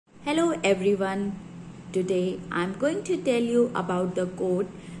Hello everyone. Today I am going to tell you about the quote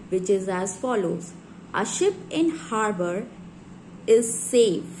which is as follows. A ship in harbor is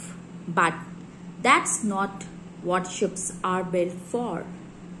safe, but that's not what ships are built for.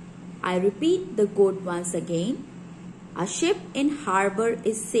 I repeat the quote once again. A ship in harbor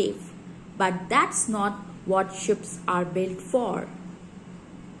is safe, but that's not what ships are built for.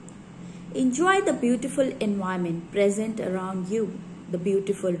 Enjoy the beautiful environment present around you, the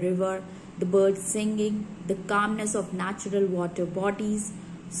beautiful river, the birds singing, the calmness of natural water bodies,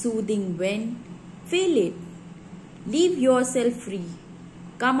 soothing wind. Feel it. Leave yourself free.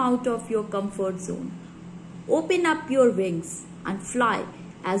 Come out of your comfort zone. Open up your wings and fly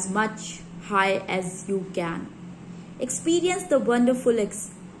as much high as you can. Experience the wonderful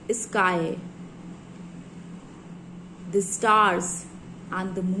sky, the stars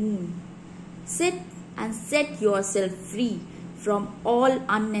and the moon. Sit and set yourself free from all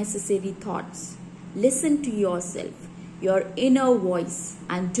unnecessary thoughts. Listen to yourself, your inner voice,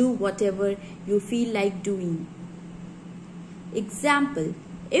 and do whatever you feel like doing. Example,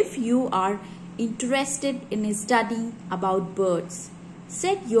 if you are interested in studying about birds,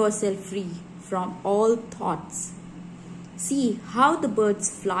 set yourself free from all thoughts. See how the birds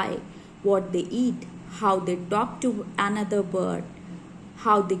fly, what they eat, how they talk to another bird,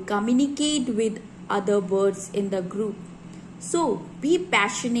 how they communicate with other birds in the group. So be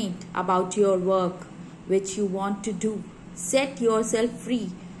passionate about your work which you want to do. Set yourself free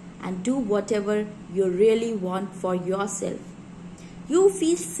and do whatever you really want for yourself. You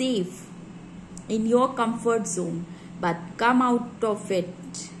feel safe in your comfort zone, but come out of it.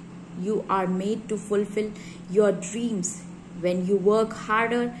 You are made to fulfill your dreams. When you work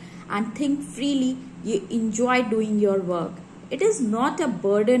harder and think freely, you enjoy doing your work. It is not a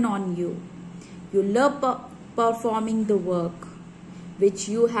burden on you. You love performing the work which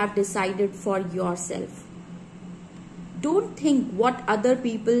you have decided for yourself. Don't think what other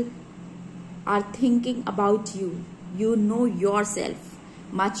people are thinking about you. You know yourself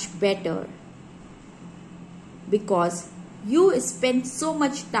much better because you spend so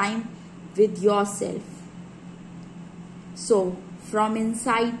much time with yourself. So from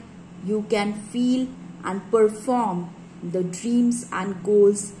inside you can feel and perform the dreams and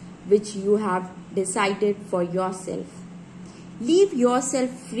goals which you have decided for yourself. Leave yourself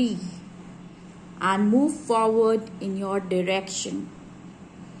free and move forward in your direction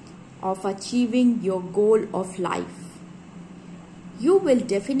of achieving your goal of life. You will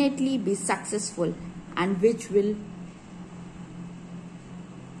definitely be successful, and which will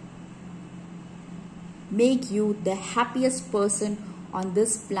make you the happiest person on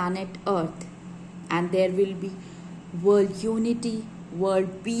this planet Earth, and there will be world unity,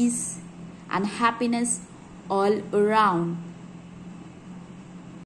 world peace and happiness all around.